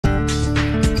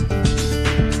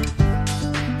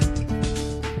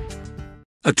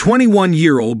A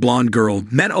 21-year-old blonde girl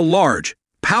met a large,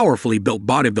 powerfully built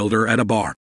bodybuilder at a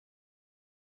bar.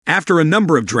 After a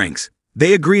number of drinks,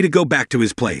 they agree to go back to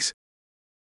his place.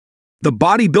 The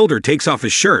bodybuilder takes off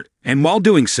his shirt, and while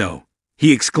doing so,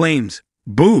 he exclaims,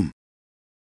 "Boom!"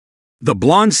 The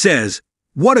blonde says,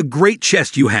 "What a great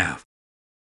chest you have."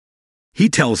 He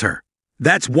tells her,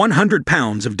 "That's 100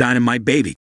 pounds of dynamite,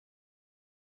 baby."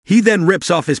 He then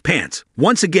rips off his pants,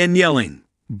 once again yelling,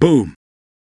 "Boom!"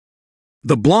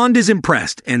 The blonde is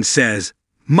impressed and says,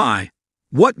 "My,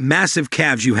 what massive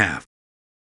calves you have."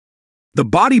 The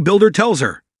bodybuilder tells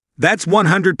her, "That's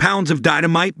 100 pounds of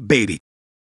dynamite, baby."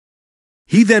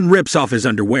 He then rips off his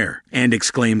underwear and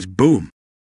exclaims, "Boom!"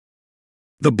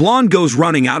 The blonde goes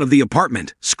running out of the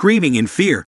apartment, screaming in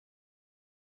fear.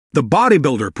 The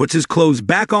bodybuilder puts his clothes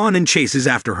back on and chases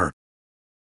after her.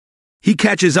 He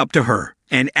catches up to her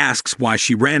and asks why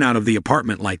she ran out of the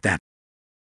apartment like that.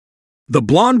 The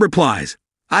blonde replies,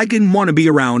 "I didn't want to be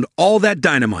around all that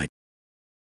dynamite,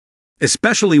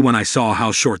 especially when I saw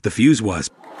how short the fuse was."